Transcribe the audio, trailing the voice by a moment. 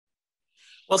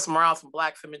Wilson Morales from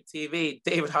Black Film and TV.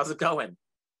 David, how's it going?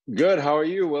 Good. How are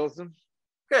you, Wilson?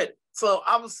 Good. So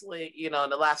obviously, in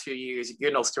the last few years,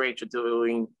 you're no stranger to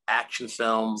doing action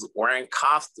films, wearing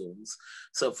costumes.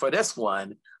 So for this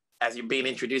one, as you're being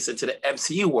introduced into the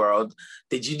MCU world,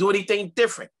 did you do anything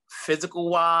different? Physical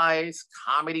wise,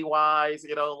 comedy wise,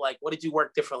 like what did you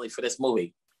work differently for this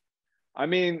movie? I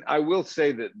mean, I will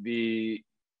say that the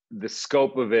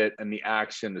scope of it and the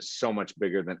action is so much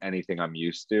bigger than anything I'm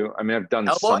used to. I mean, I've done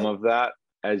some of that,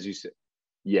 as you said.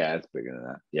 Yeah, it's bigger than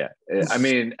that. Yeah, I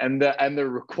mean, and the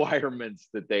requirements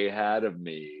that they had of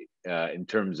me in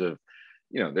terms of,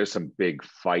 there's some big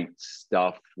fight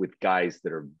stuff with guys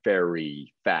that are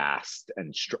very fast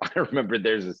and strong. I remember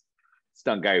there's this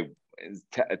stunt guy,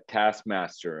 a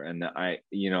taskmaster, and I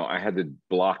had to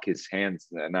block his hands,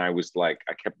 and I was like,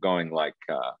 I kept going like,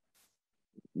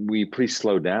 will you please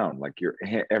slow down? Like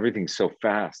everything's so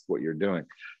fast what you're doing.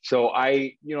 So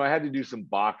I had to do some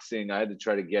boxing. I had to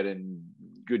try to get in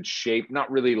good shape,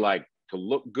 not really like to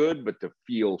look good, but to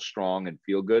feel strong and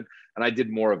feel good. And I did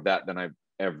more of that than I've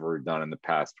ever done in the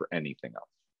past for anything else.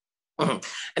 Mm-hmm.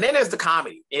 And then there's the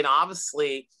comedy.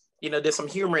 Obviously, there's some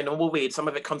humor in the movie. Some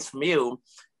of it comes from you,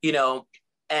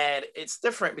 and it's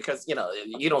different because,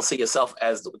 you don't see yourself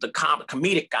as the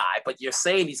comedic guy, but you're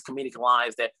saying these comedic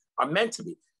lines that are meant to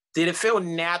be. Did it feel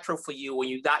natural for you when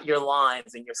you got your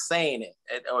lines and you're saying it,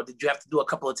 or did you have to do a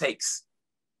couple of takes?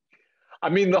 I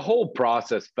mean, the whole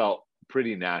process felt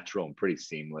pretty natural and pretty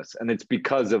seamless. And it's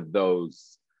because of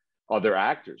those other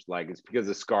actors. Like, it's because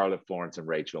of Scarlett, Florence, and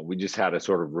Rachel. We just had a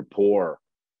sort of rapport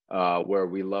where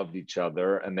we loved each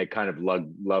other, and they kind of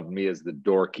loved me as the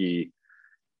dorky,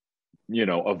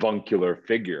 avuncular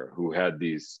figure who had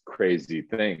these crazy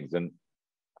things. And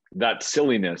that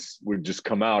silliness would just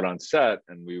come out on set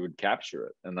and we would capture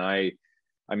it. And I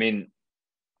mean,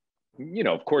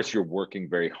 of course you're working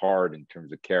very hard in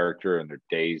terms of character, and there are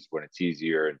days when it's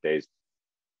easier and days,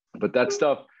 but that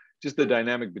stuff, just the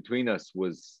dynamic between us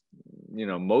was,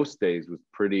 most days was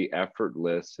pretty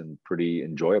effortless and pretty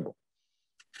enjoyable.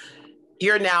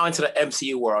 You're now into the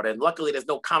MCU world, and luckily there's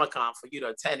no Comic-Con for you to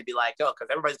attend to be like, oh, because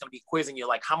everybody's going to be quizzing you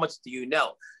like, how much do you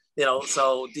know?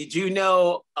 So did you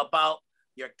know about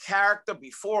your character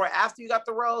before or after you got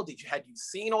the role? Had you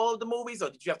seen all of the movies, or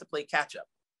did you have to play catch up?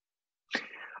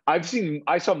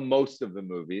 I saw most of the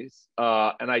movies,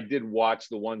 and I did watch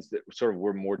the ones that sort of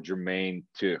were more germane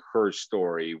to her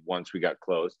story once we got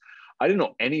close. I didn't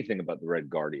know anything about the Red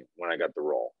Guardian when I got the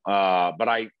role, but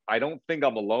I don't think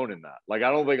I'm alone in that. Like,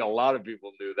 I don't think a lot of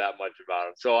people knew that much about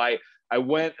him. So I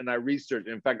went and I researched.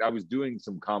 In fact, I was doing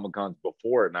some Comic-Cons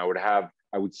before it, and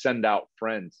I would send out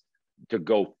friends to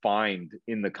go find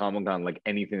in the Comic-Con like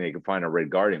anything they could find on Red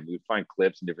Guardian. We would find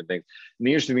clips and different things. And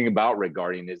the interesting thing about Red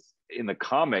Guardian is, in the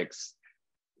comics,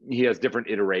 he has different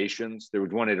iterations. There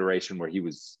was one iteration where he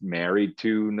was married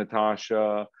to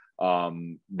Natasha.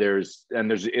 There's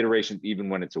iterations even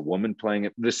when it's a woman playing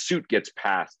it. The suit gets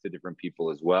passed to different people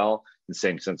as well, in the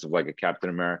same sense of like a Captain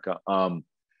America.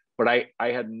 But I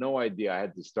had no idea. I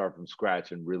had to start from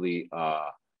scratch and really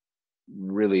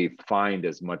find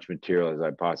as much material as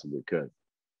I possibly could.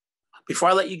 Before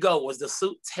I let you go, was the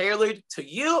suit tailored to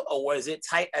you, or was it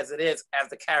tight as it is as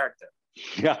the character?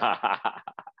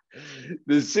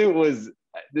 The suit was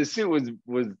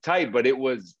tight, but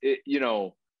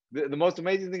the most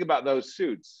amazing thing about those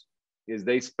suits is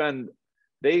they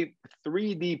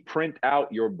 3D print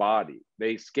out your body.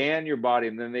 They scan your body,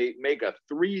 and then they make a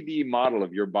 3D model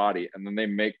of your body, and then they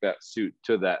make that suit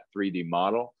to that 3D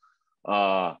model.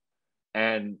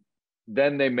 And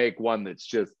then they make one that's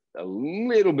just a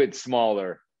little bit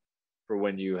smaller for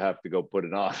when you have to go put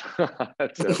it on.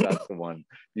 That's the one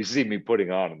you see me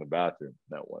putting on in the bathroom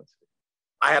that once.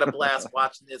 I had a blast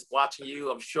watching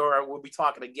you. I'm sure we'll be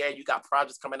talking again. You got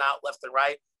projects coming out left and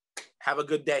right. Have a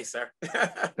good day, sir.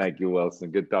 Thank you,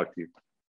 Wilson. Good talk to you.